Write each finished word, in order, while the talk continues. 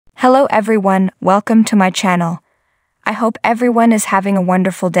Hello everyone, welcome to my channel. I hope everyone is having a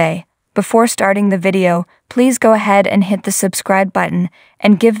wonderful day. Before starting the video, please go ahead and hit the subscribe button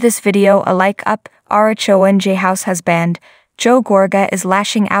and give this video a like up. RHONJ house husband, Joe Gorga is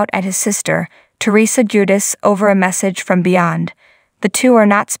lashing out at his sister, Teresa Giudice, over a message from beyond. The two are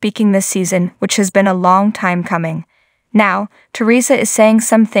not speaking this season, which has been a long time coming. Now, Teresa is saying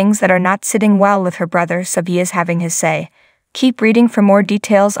some things that are not sitting well with her brother, so he is having his say. Keep reading for more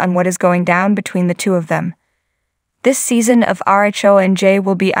details on what is going down between the two of them. This season of RHONJ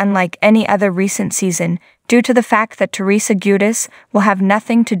will be unlike any other recent season, due to the fact that Teresa Giudice will have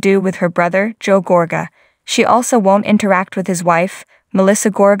nothing to do with her brother, Joe Gorga. She also won't interact with his wife, Melissa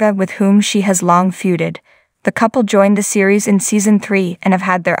Gorga, with whom she has long feuded. The couple joined the series in season 3 and have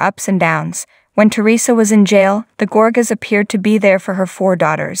had their ups and downs. When Teresa was in jail, the Gorgas appeared to be there for her 4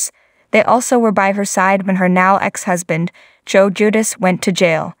 daughters. They also were by her side when her now ex-husband, Joe Giudice, went to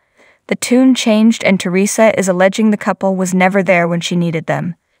jail. The tune changed and Teresa is alleging the couple was never there when she needed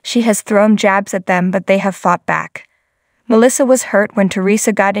them. She has thrown jabs at them, but they have fought back. Melissa was hurt when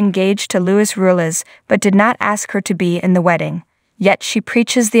Teresa got engaged to Luis Ruiz, but did not ask her to be in the wedding. Yet she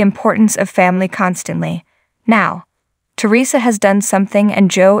preaches the importance of family constantly. Now, Teresa has done something and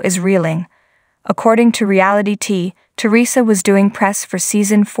Joe is reeling. According to Reality T, Teresa was doing press for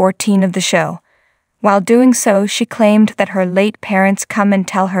season 14 of the show. While doing so, she claimed that her late parents come and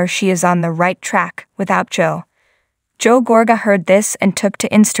tell her she is on the right track without Joe. Joe Gorga heard this and took to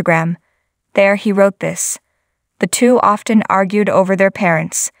Instagram. There he wrote this. The two often argued over their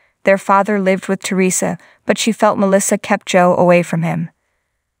parents. Their father lived with Teresa, but she felt Melissa kept Joe away from him.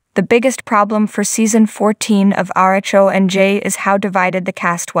 The biggest problem for season 14 of RHONJ is how divided the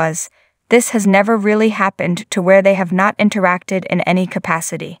cast was. This has never really happened to where they have not interacted in any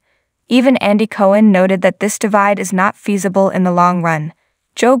capacity. Even Andy Cohen noted that this divide is not feasible in the long run.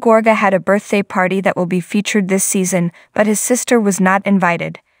 Joe Gorga had a birthday party that will be featured this season, but his sister was not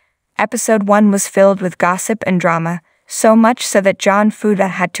invited. Episode 1 was filled with gossip and drama, so much so that John Fuda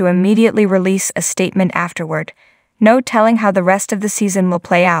had to immediately release a statement afterward. No telling how the rest of the season will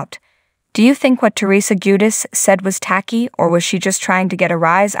play out. Do you think what Teresa Giudice said was tacky, or was she just trying to get a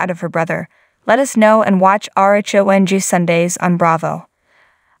rise out of her brother? Let us know and watch RHONJ Sundays on Bravo.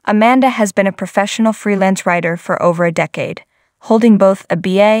 Amanda has been a professional freelance writer for over a decade, holding both a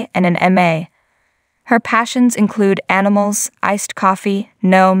BA and an MA. Her passions include animals, iced coffee,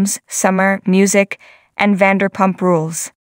 gnomes, summer, music, and Vanderpump Rules.